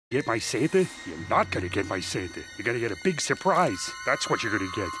Get my Santa? You're not gonna get my Santa. You're gonna get a big surprise. That's what you're gonna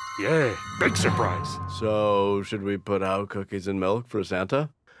get. Yeah, big surprise. So, should we put out cookies and milk for Santa?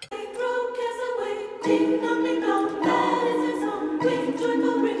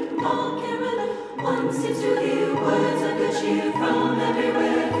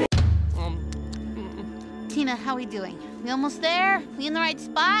 Tina, how we doing? We almost there? We in the right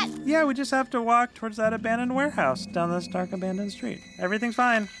spot? Yeah, we just have to walk towards that abandoned warehouse down this dark abandoned street. Everything's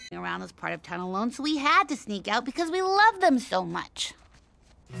fine. Around this part of town alone, so we had to sneak out because we love them so much.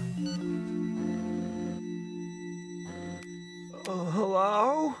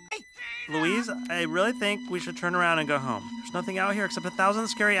 Hello? Louise, I really think we should turn around and go home. There's nothing out here except 1,000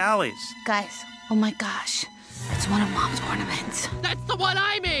 scary alleys. Guys, oh my gosh. It's one of Mom's ornaments. That's the one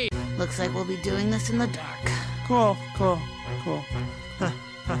I made! Looks like we'll be doing this in the dark. Cool.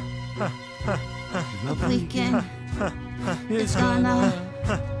 The weekend is gonna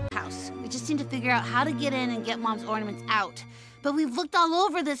house. We just need to figure out how to get in and get Mom's ornaments out. But we've looked all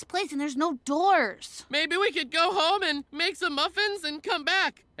over this place and there's no doors. Maybe we could go home and make some muffins and come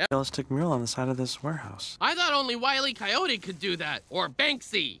back. Realistic mural on the side of this warehouse. I thought only Wile E. Coyote could do that. Or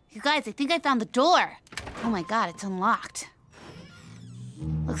Banksy. You guys, I think I found the door. Oh my God, it's unlocked.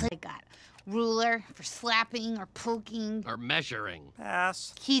 Looks like I got ruler for slapping or poking. Or measuring.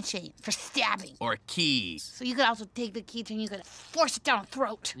 Pass. Keychain for stabbing. Or keys. So you could also take the keychain, you could force it down a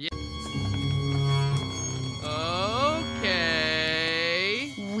throat. Yeah.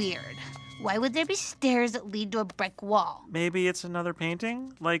 Okay. Weird. Why would there be stairs that lead to a brick wall? Maybe it's another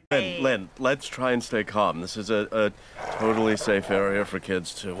painting? Like... Lynn, let's try and stay calm. This is a totally safe area for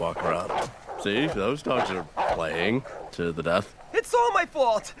kids to walk around. See, those dogs are playing to the death. It's all my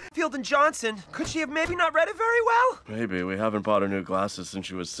fault. Field and Johnson, could she have maybe not read it very well? Maybe. We haven't bought her new glasses since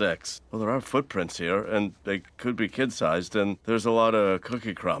she was 6. Well, there are footprints here, and they could be kid-sized, and there's a lot of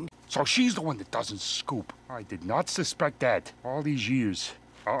cookie crumbs. So she's the one that doesn't scoop. I did not suspect that all these years.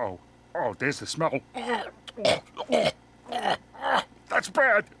 Uh-oh. Oh, there's the smell. That's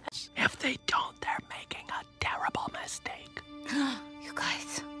bad. If they don't, they're making a terrible mistake. You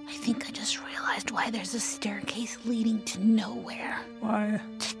guys, I think I just realized why there's a staircase leading to nowhere. Why?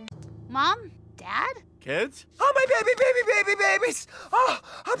 Mom? Dad? Kids? Oh, my babies! Oh,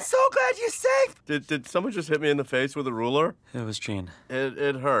 I'm so glad you're safe! Did someone just hit me in the face with a ruler? It was Gene.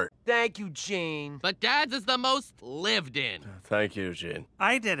 It hurt. Thank you, Gene. But Dad's is the most lived in. Thank you, Gene.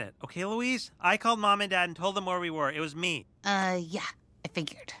 I did it. Okay, Louise? I called Mom and Dad and told them where we were. It was me. Yeah, I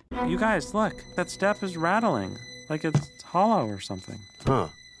figured. You guys, look. That step is rattling. Like it's hollow or something. Huh.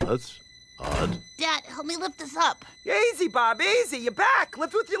 That's odd. Dad, help me lift this up. Easy, Bob, easy. You're back.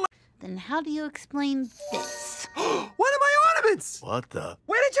 Lift with your... Then how do you explain this? One of my ornaments! What the?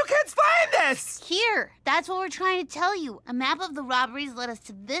 Where did you kids find this? Here. That's what we're trying to tell you. A map of the robberies led us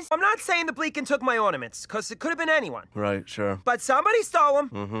to this. I'm not saying the Bleakin took my ornaments, because it could have been anyone. Right, sure. But somebody stole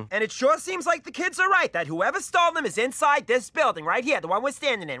them, and it sure seems like the kids are right, that whoever stole them is inside this building right here, the one we're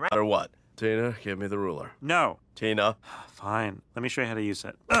standing in, right? Or what? Tina, give me the ruler. No. Tina. Fine. Let me show you how to use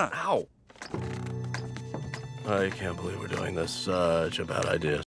it. Ow! I can't believe we're doing this. Such a bad idea.